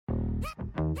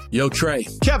Yo, Trey.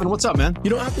 Kevin, what's up, man? You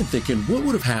know, I've been thinking, what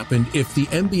would have happened if the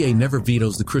NBA never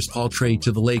vetoes the Chris Paul trade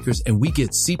to the Lakers and we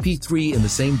get CP3 in the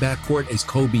same backcourt as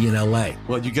Kobe in LA?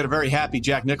 Well, you get a very happy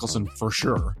Jack Nicholson for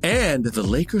sure. And the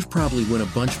Lakers probably win a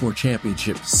bunch more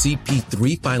championships.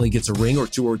 CP3 finally gets a ring or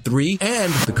two or three,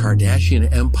 and the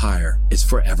Kardashian empire is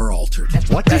forever altered.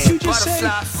 What did you just say?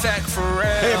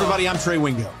 Hey, everybody, I'm Trey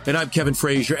Wingo. And I'm Kevin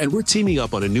Frazier, and we're teaming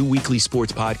up on a new weekly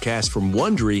sports podcast from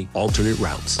Wondery, Alternate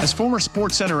Routes. As former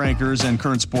Sports Center anchors and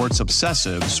current sports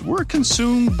obsessives, we're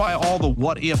consumed by all the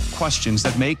what-if questions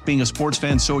that make being a sports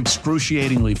fan so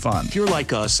excruciatingly fun. If you're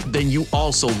like us, then you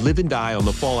also live and die on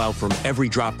the fallout from every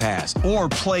drop pass. Or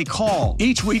play call.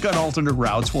 Each week on Alternate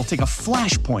Routes, we'll take a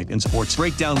flashpoint in sports,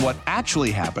 break down what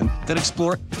actually happened, then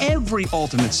explore every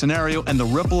alternate scenario and the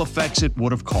ripple effects it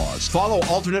would have caused. Follow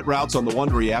Alternate Routes on the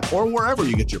Wondery app or wherever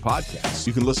you get your podcasts.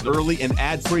 You can listen early and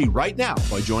ad-free right now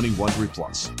by joining Wondery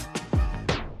Plus.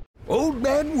 Old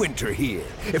Man Winter here.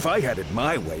 If I had it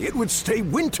my way, it would stay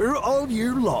winter all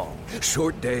year long.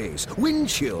 Short days, wind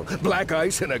chill, black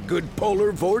ice, and a good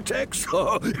polar vortex.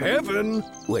 Oh, heaven!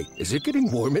 Wait, is it getting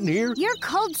warm in here? Your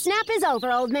cold snap is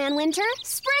over, Old Man Winter.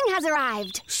 Spring has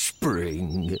arrived.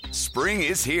 Spring. Spring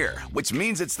is here, which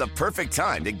means it's the perfect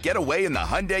time to get away in the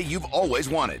Hyundai you've always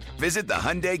wanted. Visit the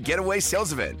Hyundai Getaway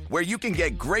Sales Event, where you can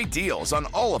get great deals on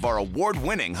all of our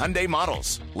award-winning Hyundai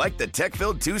models, like the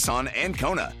tech-filled Tucson and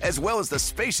Kona, as well as the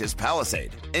spacious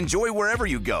Palisade. Enjoy wherever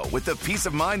you go with the peace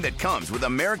of mind that comes with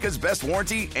America's best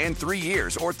warranty and 3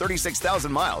 years or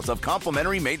 36,000 miles of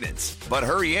complimentary maintenance. But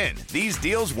hurry in, these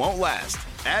deals won't last.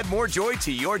 Add more joy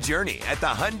to your journey at the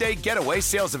Hyundai Getaway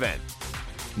Sales Event.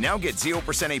 Now get 0%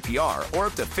 APR or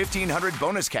up to $1,500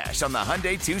 bonus cash on the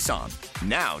Hyundai Tucson.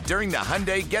 Now, during the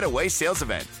Hyundai Getaway Sales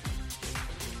Event.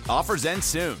 Offers end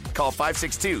soon. Call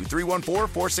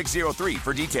 562-314-4603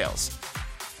 for details.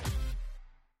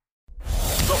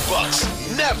 The Bucks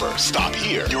never stop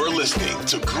here. You're listening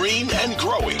to Green and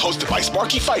Growing, hosted by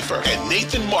Sparky Pfeiffer and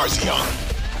Nathan Marzion.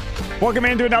 Welcome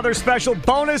into another special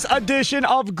bonus edition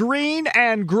of Green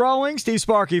and Growing. Steve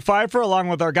Sparky Pfeiffer, along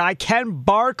with our guy Ken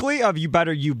Barkley of You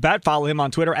Better You Bet. Follow him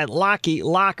on Twitter at Lockie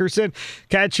Lockerson.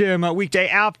 Catch him weekday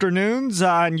afternoons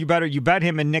on You Better You Bet.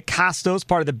 Him and Nick Costos,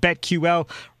 part of the BetQL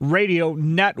radio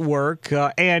network.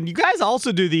 And you guys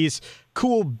also do these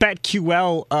cool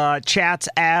BetQL chats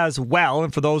as well.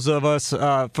 And for those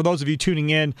of you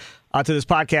tuning in to this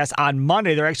podcast on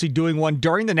Monday, they're actually doing one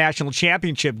during the national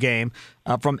championship game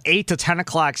from 8 to 10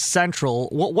 o'clock Central.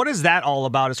 What is that all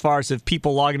about as far as if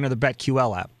people log into the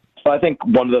BetQL app? So I think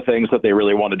one of the things that they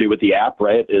really want to do with the app,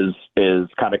 right, is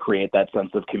kind of create that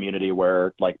sense of community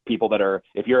where, like, people that are,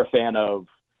 if you're a fan of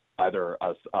either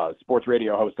a sports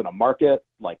radio host in a market,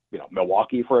 like, you know,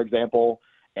 Milwaukee, for example,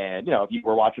 and, you know, if you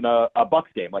were watching a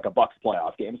Bucks game, like a Bucks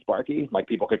playoff game, Sparky, like,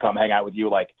 people could come hang out with you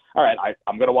like, all right,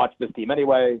 I'm going to watch this team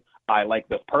anyway. I like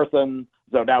this person.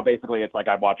 So now basically it's like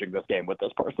I'm watching this game with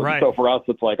this person. Right. So for us,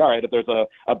 it's like, all right, if there's a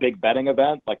big betting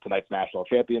event like tonight's national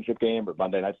championship game or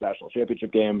Monday night's national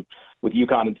championship game with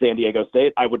UConn and San Diego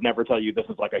State, I would never tell you this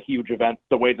is like a huge event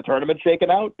the way the tournament's shaken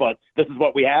out, but this is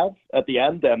what we have at the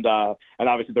end. And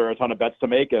obviously there are a ton of bets to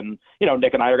make. And, you know,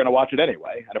 Nick and I are going to watch it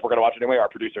anyway. And if we're going to watch it anyway, our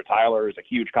producer Tyler is a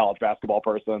huge college basketball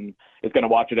person, is going to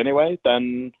watch it anyway,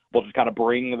 then we'll just kind of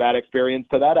bring that experience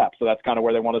to that app. So that's kind of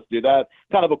where they want us to do that.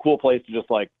 Kind of a cool place to just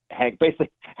like hang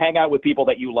out with people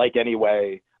that you like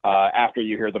anyway after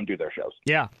you hear them do their shows.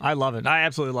 Yeah, I love it. I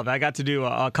absolutely love it. I got to do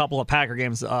a couple of Packer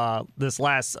games this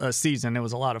last season. It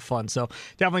was a lot of fun. So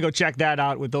definitely go check that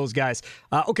out with those guys.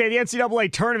 Okay, the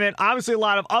NCAA tournament, obviously a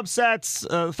lot of upsets.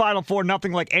 Final Four,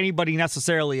 nothing like anybody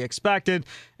necessarily expected.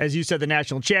 As you said, the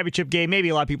national championship game, maybe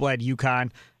a lot of people had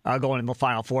UConn going in the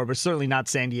Final Four, but certainly not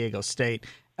San Diego State.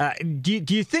 Do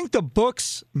you think the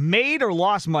books made or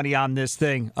lost money on this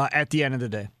thing at the end of the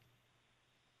day?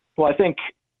 Well, I think,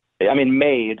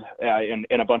 made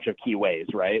in a bunch of key ways,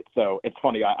 right? So it's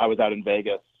funny, I was out in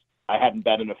Vegas. I hadn't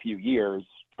been in a few years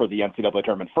for the NCAA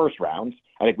tournament first round.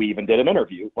 I think we even did an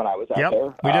interview when I was out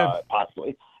there. We did.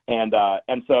 Possibly. And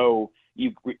so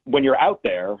when you're out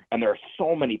there and there are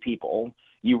so many people,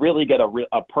 you really get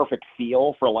a perfect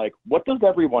feel for, like, what does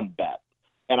everyone bet?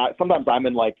 And sometimes I'm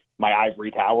in, like, my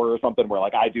ivory tower or something where,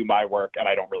 like, I do my work and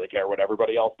I don't really care what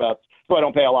everybody else bets. So I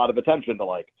don't pay a lot of attention to,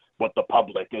 like, what the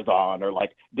public is on or,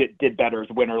 like, did bettors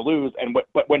win or lose.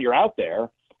 But when you're out there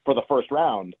for the first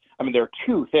round, there are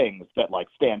two things that, like,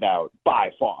 stand out by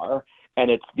far.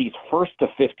 And it's these first to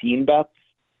 15 bets,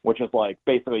 which is, like,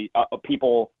 basically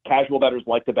casual bettors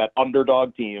like to bet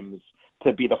underdog teams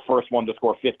to be the first one to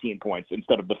score 15 points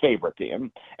instead of the favorite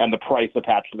team. And the price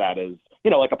attached to that is,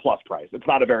 like a plus price. It's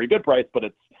not a very good price, but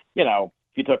it's,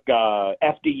 if you took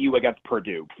FDU against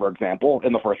Purdue, for example,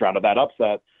 in the first round of that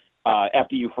upset,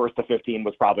 FDU first to 15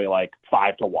 was probably like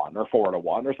 5-1 or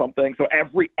 4-1 or something. So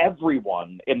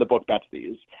everyone in the book bets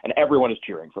these, and everyone is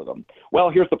cheering for them. Well,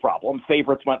 here's the problem: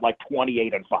 favorites went like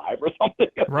 28-5 or something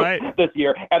this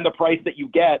year, and the price that you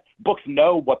get, books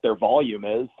know what their volume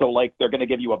is, so like they're going to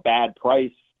give you a bad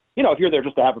price. You know, if you're there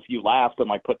just to have a few laughs and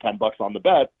like put $10 on the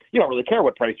bet, you don't really care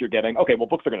what price you're getting. Okay, well,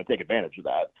 books are going to take advantage of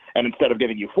that, and instead of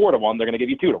giving you 4-1, they're going to give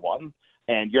you 2-1,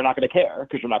 and you're not going to care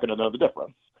because you're not going to know the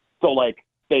difference. So like.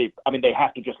 They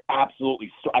have to just absolutely.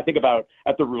 I think about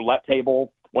at the roulette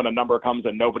table when a number comes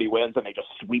and nobody wins, and they just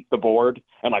sweep the board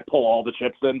and like pull all the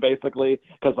chips in basically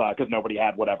because nobody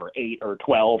had whatever 8 or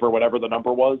 12 or whatever the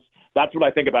number was. That's what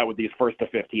I think about with these first to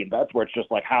 15 bets, where it's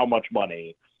just like how much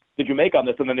money did you make on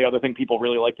this? And then the other thing people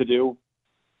really like to do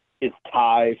is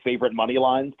tie favorite money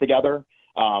lines together.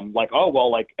 Like, oh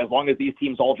well, like as long as these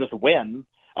teams all just win.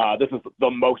 This is the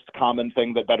most common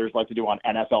thing that bettors like to do on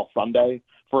NFL Sunday,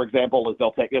 for example, is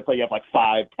they'll take, let's say you have like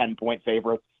 5 10-point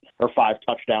favorites or 5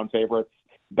 touchdown favorites.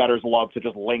 Bettors love to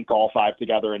just link all 5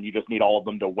 together, and you just need all of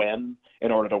them to win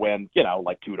in order to win, you know,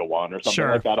 like 2-1 or something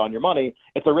like that on your money.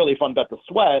 It's a really fun bet to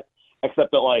sweat,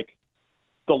 except that like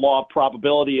the law of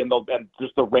probability and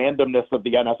just the randomness of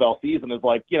the NFL season is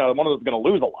like, you know, one of them is going to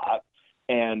lose a lot,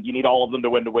 and you need all of them to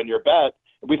win your bet.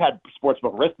 We've had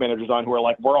sportsbook risk managers on who are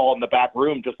like, we're all in the back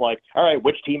room just like, all right,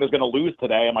 which team is going to lose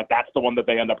today? And like, that's the one that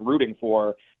they end up rooting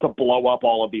for to blow up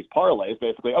all of these parlays,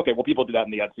 basically. Okay, well, people do that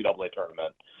in the NCAA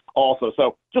tournament also.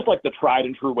 So just like the tried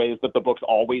and true ways that the books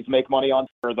always make money on,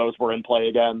 those were in play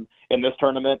again in this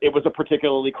tournament. It was a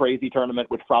particularly crazy tournament,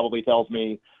 which probably tells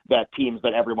me that teams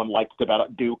that everyone liked to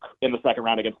bet, Duke in the second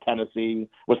round against Tennessee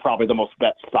was probably the most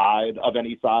bet side of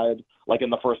any side, like in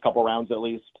the first couple rounds at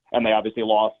least. And they obviously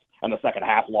lost. And the second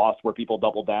half lost where people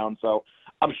doubled down. So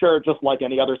I'm sure just like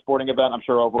any other sporting event, I'm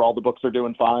sure overall the books are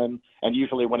doing fine. And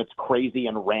usually when it's crazy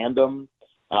and random,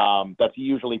 that's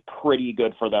usually pretty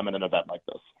good for them in an event like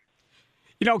this.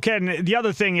 You know, Ken, the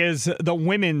other thing is the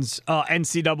women's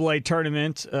NCAA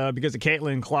tournament because of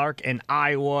Caitlin Clark and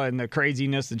Iowa and the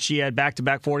craziness that she had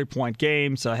back-to-back 40-point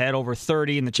games, had over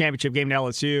 30 in the championship game to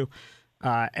LSU,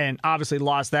 and obviously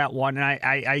lost that one. And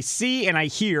I see and I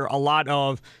hear a lot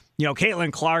of, you know,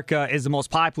 Caitlin Clark is the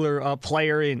most popular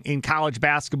player in college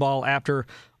basketball after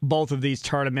both of these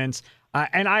tournaments.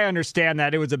 And I understand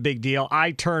that it was a big deal.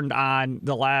 I turned on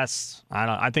the last,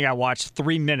 I think I watched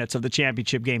 3 minutes of the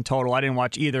championship game total. I didn't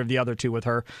watch either of the other two with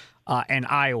her and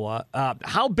Iowa.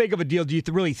 How big of a deal do you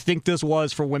really think this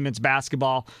was for women's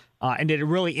basketball? And did it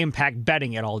really impact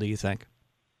betting at all, do you think?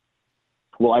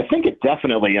 Well, I think it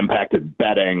definitely impacted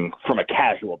betting from a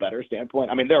casual bettor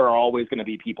standpoint. I mean, there are always going to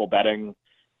be people betting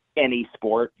any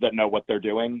sport that know what they're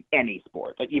doing, any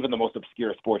sport, like even the most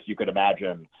obscure sports you could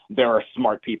imagine. There are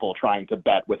smart people trying to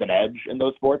bet with an edge in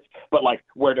those sports, but like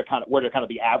where do kind of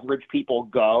the average people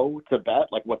go to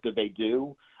bet? Like what do they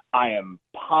do? I am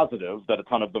positive that a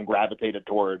ton of them gravitated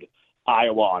toward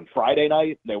Iowa on Friday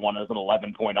night. They won as an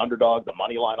 11-point underdog. The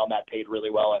money line on that paid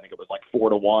really well. I think it was like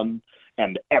 4-1,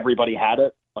 and everybody had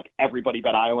it. Like everybody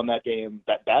bet Iowa in that game.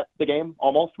 Bet the game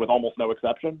with almost no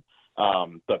exception.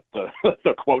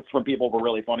 The quotes from people were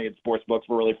really funny, and sports books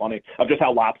were really funny of just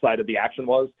how lopsided the action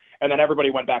was. And then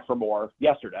everybody went back for more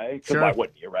yesterday, because why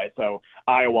wouldn't you, right? So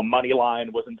Iowa money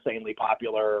line was insanely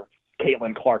popular.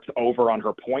 Caitlin Clark's over on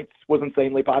her points was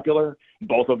insanely popular.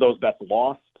 Both of those bets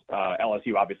lost.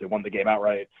 LSU obviously won the game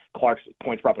outright. Clark's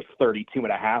points prop was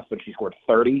 32.5, and she scored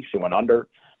 30. She went under.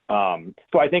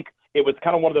 So I think it was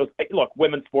kind of one of those, look,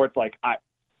 women's sports, like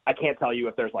I can't tell you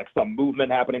if there's like some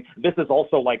movement happening. This is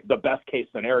also like the best case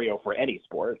scenario for any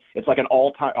sport. It's like an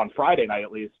all-time, on Friday night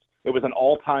at least, it was an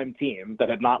all-time team that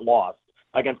had not lost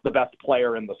against the best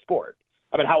player in the sport.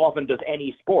 I mean, how often does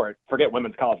any sport, forget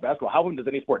women's college basketball, how often does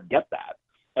any sport get that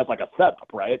as like a setup,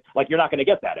 right? Like you're not going to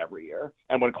get that every year.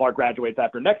 And when Clark graduates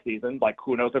after next season, like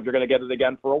who knows if you're going to get it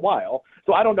again for a while.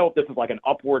 So I don't know if this is like an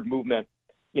upward movement,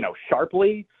 you know,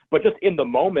 sharply, but just in the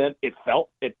moment, it felt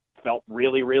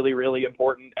really, really, really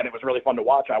important, and it was really fun to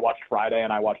watch. I watched Friday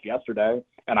and I watched yesterday,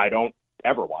 and I don't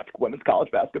ever watch women's college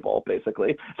basketball,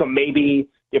 basically. So maybe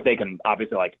if they can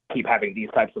obviously like keep having these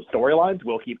types of storylines,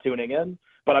 we'll keep tuning in.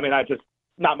 But I mean,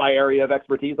 not my area of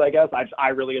expertise, I guess. I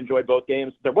really enjoyed both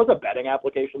games. There was a betting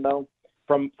application though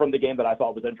from the game that I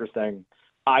thought was interesting.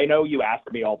 I know you ask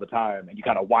me all the time, and you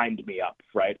kind of wind me up,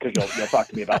 right? Because you'll talk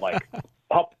to me about like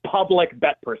public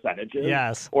bet percentages,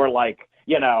 yes, or like,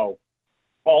 you know,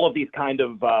 all of these kind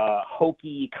of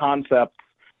hokey concepts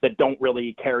that don't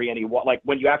really carry any, like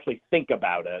when you actually think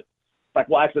about it, like,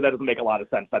 well, actually, that doesn't make a lot of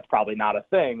sense. That's probably not a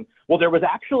thing. Well, there was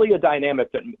actually a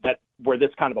dynamic that where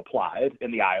this kind of applied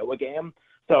in the Iowa game.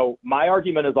 So my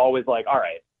argument is always like, all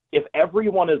right, if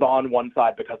everyone is on one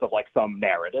side because of like some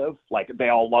narrative, like they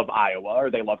all love Iowa or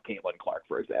they love Caitlin Clark,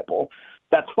 for example,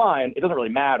 that's fine. It doesn't really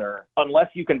matter unless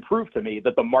you can prove to me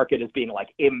that the market is being like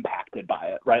impacted by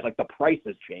it, right? Like the price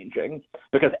is changing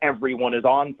because everyone is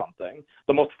on something.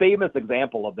 The most famous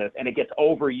example of this, and it gets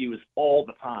overused all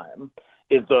the time,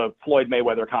 is the Floyd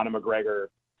Mayweather Conor McGregor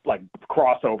like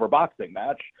crossover boxing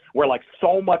match where like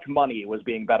so much money was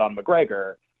being bet on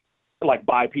McGregor, like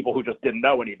by people who just didn't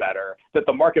know any better, that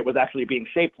the market was actually being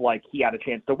shaped like he had a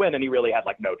chance to win and he really had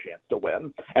like no chance to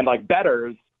win. And like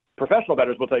bettors, professional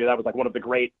bettors will tell you that was like one of the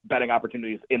great betting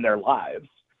opportunities in their lives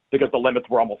because the limits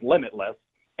were almost limitless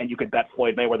and you could bet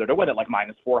Floyd Mayweather to win at like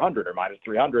 -400 or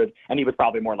 -300 and he was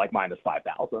probably more like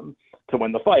 -5,000 to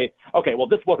win the fight. Okay, well,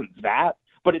 this wasn't that,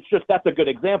 but it's just that's a good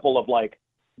example of like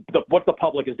what the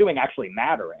public is doing actually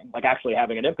mattering, like actually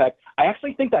having an impact. I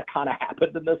actually think that kind of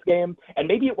happened in this game, and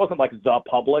maybe it wasn't like the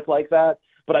public like that,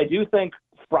 but I do think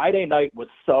Friday night was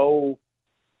so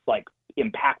like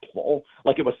impactful.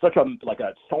 Like it was such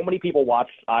so many people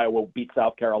watched Iowa beat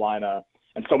South Carolina,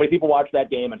 and so many people watched that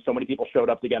game, and so many people showed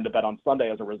up again to bet on Sunday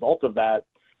as a result of that,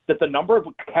 that the number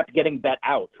kept getting bet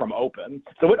out from open.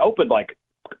 So it opened like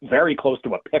very close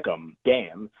to a pick'em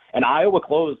game, and Iowa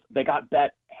closed. They got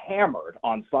bet hammered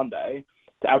on Sunday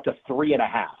out to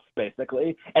 3.5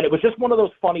 basically, and it was just one of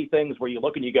those funny things where you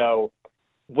look and you go,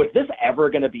 was this ever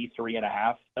going to be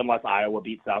 3.5 unless Iowa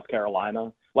beat South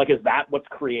Carolina? Like, is that what's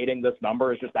creating this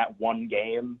number? Is just that one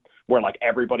game where like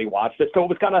everybody watched it? So it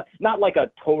was kind of not like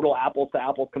a total apples to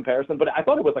apples comparison, but I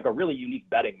thought it was like a really unique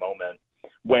betting moment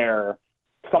where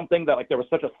something that like there was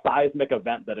such a seismic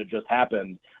event that had just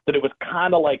happened that it was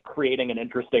kind of like creating an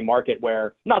interesting market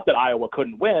where not that Iowa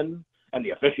couldn't win and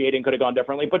the officiating could have gone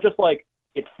differently, but just like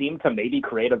it seemed to maybe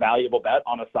create a valuable bet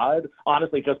on a side,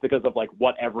 honestly, just because of like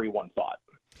what everyone thought.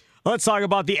 Let's talk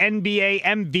about the NBA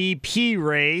MVP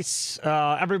race.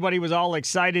 Everybody was all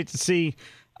excited to see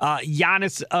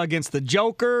Giannis against the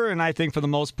Joker, and I think for the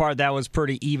most part that was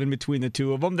pretty even between the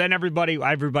two of them. Then everybody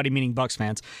meaning Bucks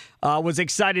fans, was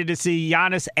excited to see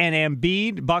Giannis and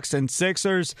Embiid, Bucks and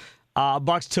Sixers.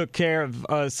 Bucks took care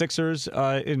of Sixers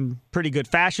in pretty good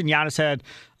fashion. Giannis had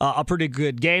a pretty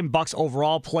good game. Bucks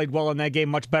overall played well in that game,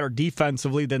 much better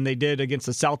defensively than they did against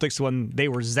the Celtics when they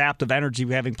were zapped of energy,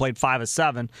 having played 5 of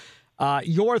 7.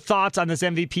 Your thoughts on this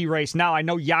MVP race? Now, I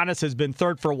know Giannis has been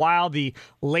third for a while. The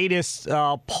latest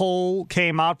poll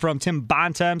came out from Tim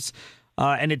Bontemps,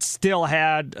 and it still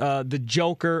had the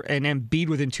Joker and Embiid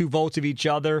within 2 votes of each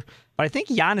other. But I think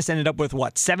Giannis ended up with,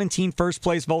 17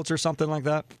 first-place votes or something like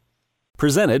that?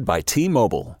 Presented by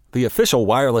T-Mobile, the official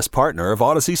wireless partner of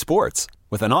Odyssey Sports.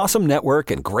 With an awesome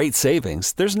network and great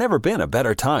savings, there's never been a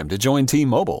better time to join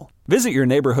T-Mobile. Visit your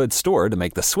neighborhood store to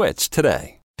make the switch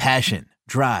today. Passion,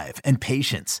 drive, and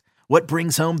patience. What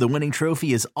brings home the winning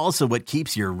trophy is also what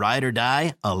keeps your ride or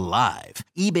die alive.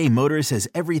 eBay Motors has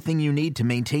everything you need to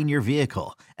maintain your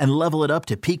vehicle and level it up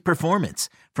to peak performance,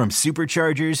 from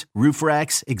superchargers, roof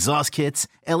racks, exhaust kits,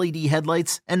 LED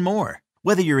headlights, and more.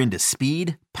 Whether you're into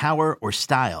speed, power, or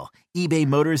style, eBay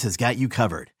Motors has got you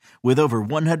covered. With over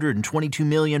 122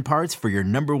 million parts for your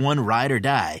number one ride or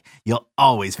die, you'll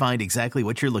always find exactly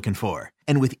what you're looking for.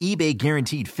 And with eBay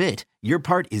Guaranteed Fit, your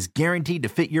part is guaranteed to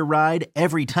fit your ride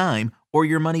every time or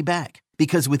your money back.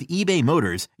 Because with eBay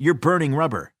Motors, you're burning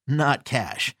rubber, not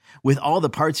cash. With all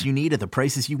the parts you need at the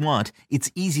prices you want,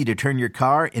 it's easy to turn your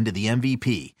car into the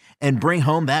MVP and bring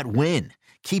home that win.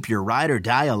 Keep your ride or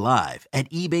die alive at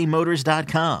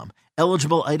ebaymotors.com.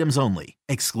 Eligible items only.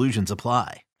 Exclusions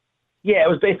apply. Yeah, it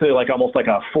was basically like almost like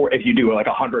if you do like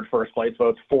 100 first place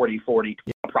votes, 40-40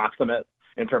 approximate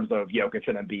in terms of Jokic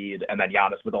and Embiid, and then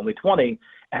Giannis with only 20.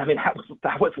 And I mean,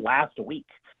 that was last week.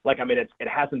 Like, I mean, it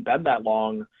hasn't been that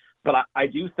long, but I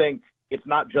do think it's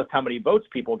not just how many votes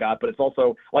people got, but it's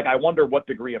also like, I wonder what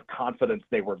degree of confidence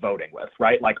they were voting with,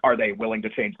 right? Like, are they willing to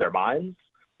change their minds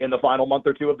in the final month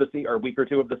or two of the season, or week or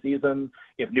two of the season,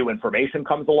 if new information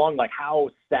comes along? Like,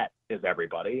 how set is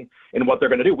everybody in what they're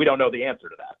going to do? We don't know the answer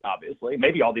to that, obviously.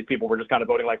 Maybe all these people were just kind of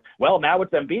voting like, well, now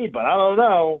it's Embiid, but I don't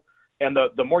know. And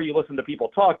the more you listen to people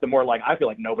talk, the more like I feel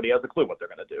like nobody has a clue what they're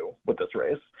going to do with this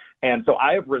race. And so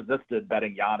I have resisted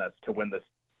betting Giannis to win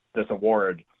this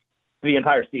award the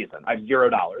entire season. I have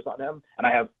 $0 on him, and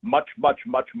I have much, much,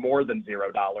 much more than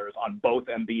 $0 on both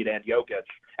Embiid and Jokic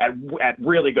at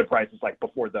really good prices, like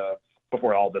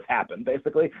before all this happened,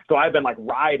 basically. So I've been like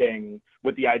riding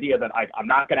with the idea that I'm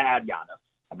not going to add Giannis.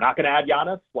 I'm not going to add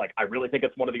Giannis. Like, I really think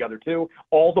it's one of the other two.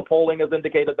 All the polling has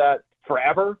indicated that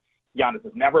forever. Giannis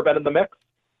has never been in the mix.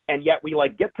 And yet we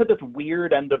get to this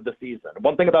weird end of the season.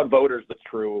 One thing about voters that's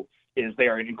true is they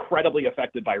are incredibly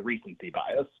affected by recency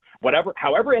bias.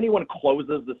 However anyone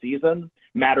closes the season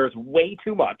matters way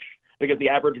too much because the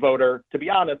average voter, to be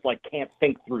honest, can't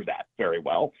think through that very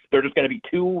well. They're just going to be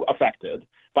too affected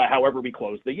by however we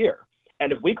close the year.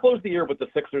 And if we close the year with the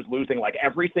Sixers losing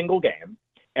every single game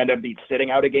and Embiid sitting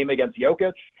out a game against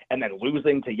Jokic and then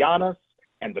losing to Giannis,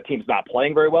 and the team's not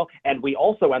playing very well. And we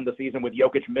also end the season with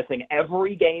Jokic missing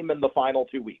every game in the final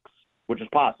 2 weeks, which is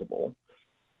possible.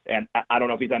 And I don't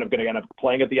know if he's going to end up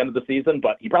playing at the end of the season,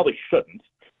 but he probably shouldn't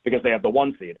because they have the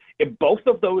 1 seed. If both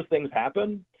of those things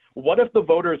happen, what if the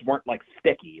voters weren't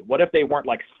sticky? What if they weren't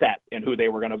set in who they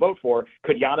were going to vote for?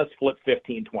 Could Giannis flip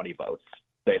 15, 20 votes,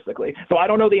 basically? So I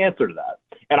don't know the answer to that.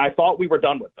 And I thought we were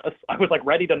done with this. I was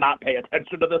ready to not pay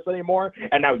attention to this anymore.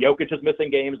 And now Jokic is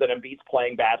missing games and Embiid's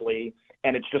playing badly.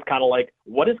 And it's just kind of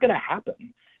what is going to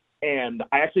happen? And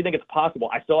I actually think it's possible.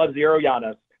 I still have 0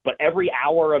 Giannis, but every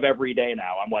hour of every day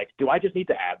now, I'm do I just need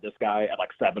to add this guy at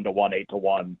 7-1,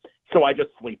 8-1? So I just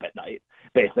sleep at night,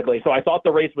 basically. So I thought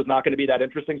the race was not going to be that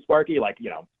interesting, Sparky,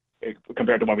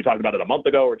 compared to when we talked about it a month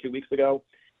ago or 2 weeks ago.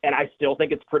 And I still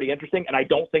think it's pretty interesting. And I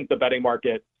don't think the betting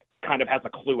market kind of has a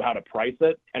clue how to price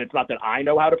it. And it's not that I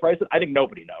know how to price it. I think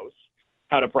nobody knows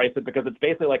how to price it because it's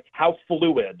basically how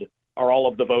fluid are all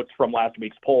of the votes from last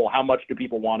week's poll? How much do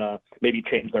people want to maybe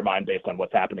change their mind based on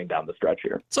what's happening down the stretch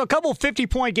here? So a couple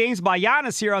 50-point games by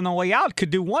Giannis here on the way out could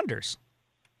do wonders.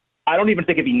 I don't even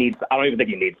think he needs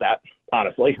that,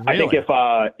 honestly. Really? I think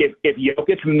if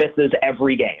Jokic misses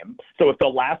every game, so if the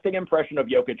lasting impression of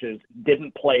Jokic is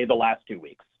didn't play the last 2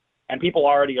 weeks, and people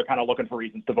already are kind of looking for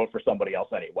reasons to vote for somebody else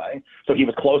anyway. So he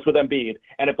was close with Embiid.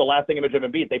 And if the lasting image of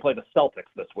Embiid, they play the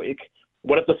Celtics this week.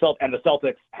 What if the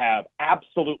Celtics have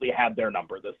absolutely had their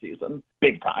number this season,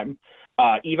 big time.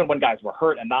 Even when guys were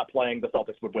hurt and not playing, the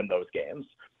Celtics would win those games.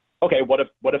 Okay, what if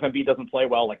Embiid doesn't play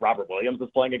well, Robert Williams is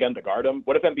playing again to guard him?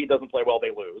 What if Embiid doesn't play well, they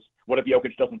lose? What if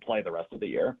Jokic doesn't play the rest of the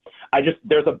year?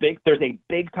 There's a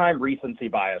big time recency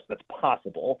bias that's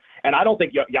possible, and I don't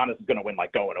think Giannis is going to win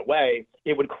going away.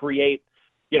 It would create,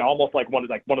 almost one of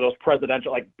those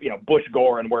presidential, Bush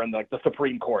Gore, and we're in the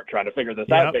Supreme Court trying to figure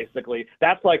this out. Basically,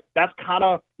 that's what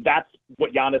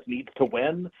Giannis needs to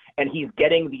win, and he's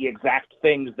getting the exact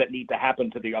things that need to happen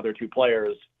to the other two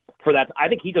players. For that, I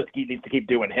think he needs to keep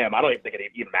doing him. I don't even think it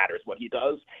even matters what he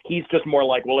does. He's just more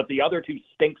if the other two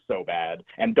stink so bad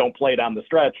and don't play down the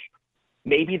stretch,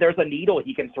 maybe there's a needle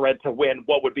he can thread to win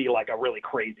what would be a really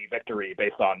crazy victory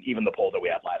based on even the poll that we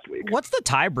had last week. What's the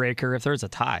tiebreaker if there's a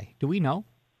tie? Do we know?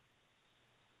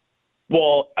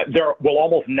 Well, there will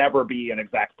almost never be an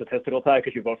exact statistical tie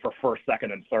because you vote for first,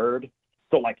 second, and third.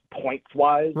 So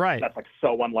points-wise, right, that's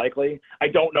so unlikely. I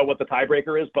don't know what the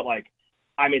tiebreaker is, but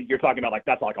you're talking about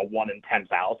that's a 1 in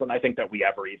 10,000. I think that we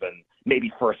ever even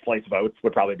maybe first place votes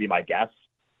would probably be my guess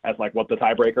as what the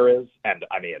tiebreaker is. And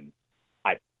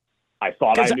I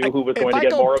thought I knew who was going to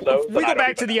get more of those. We go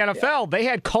back to the NFL. They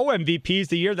had co-MVPs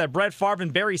the year that Brett Favre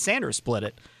and Barry Sanders split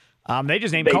it. They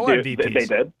just named co-MVPs. They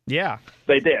did. Yeah,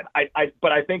 they did.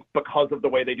 But I think because of the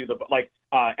way they do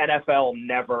NFL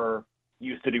never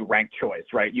used to do ranked choice,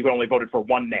 right? You only voted for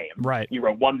one name. Right. You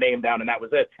wrote one name down and that was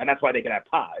it. And that's why they can have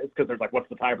ties because there's what's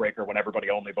the tiebreaker when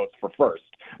everybody only votes for first?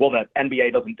 Well, the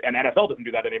NBA doesn't, and NFL doesn't do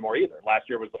that anymore either. Last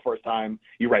year was the first time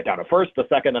you write down a first, a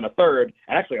second, and a third,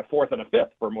 and actually a fourth and a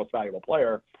fifth for most valuable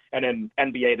player. And in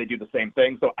NBA, they do the same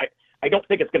thing. So I don't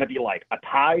think it's going to be a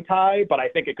tie, but I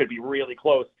think it could be really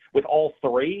close with all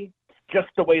three, just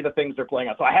the way the things are playing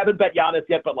out. So I haven't bet Giannis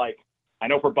yet, but I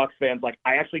know for Bucks fans,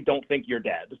 I actually don't think you're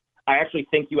dead. I actually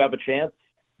think you have a chance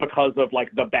because of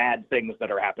the bad things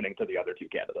that are happening to the other two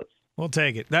candidates. We'll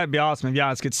take it. That'd be awesome if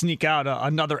Giannis could sneak out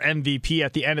another MVP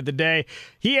at the end of the day.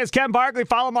 He is Ken Barkley.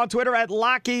 Follow him on Twitter at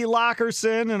Lockie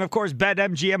Lockerson. And, of course,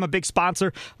 BetMGM, a big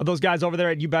sponsor of those guys over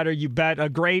there at You Better You Bet. A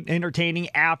great, entertaining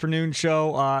afternoon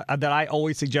show that I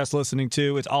always suggest listening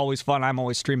to. It's always fun. I'm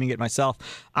always streaming it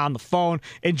myself on the phone.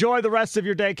 Enjoy the rest of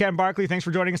your day, Ken Barkley. Thanks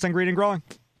for joining us on Green and Growing.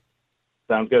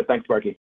 Sounds good. Thanks, Sparky.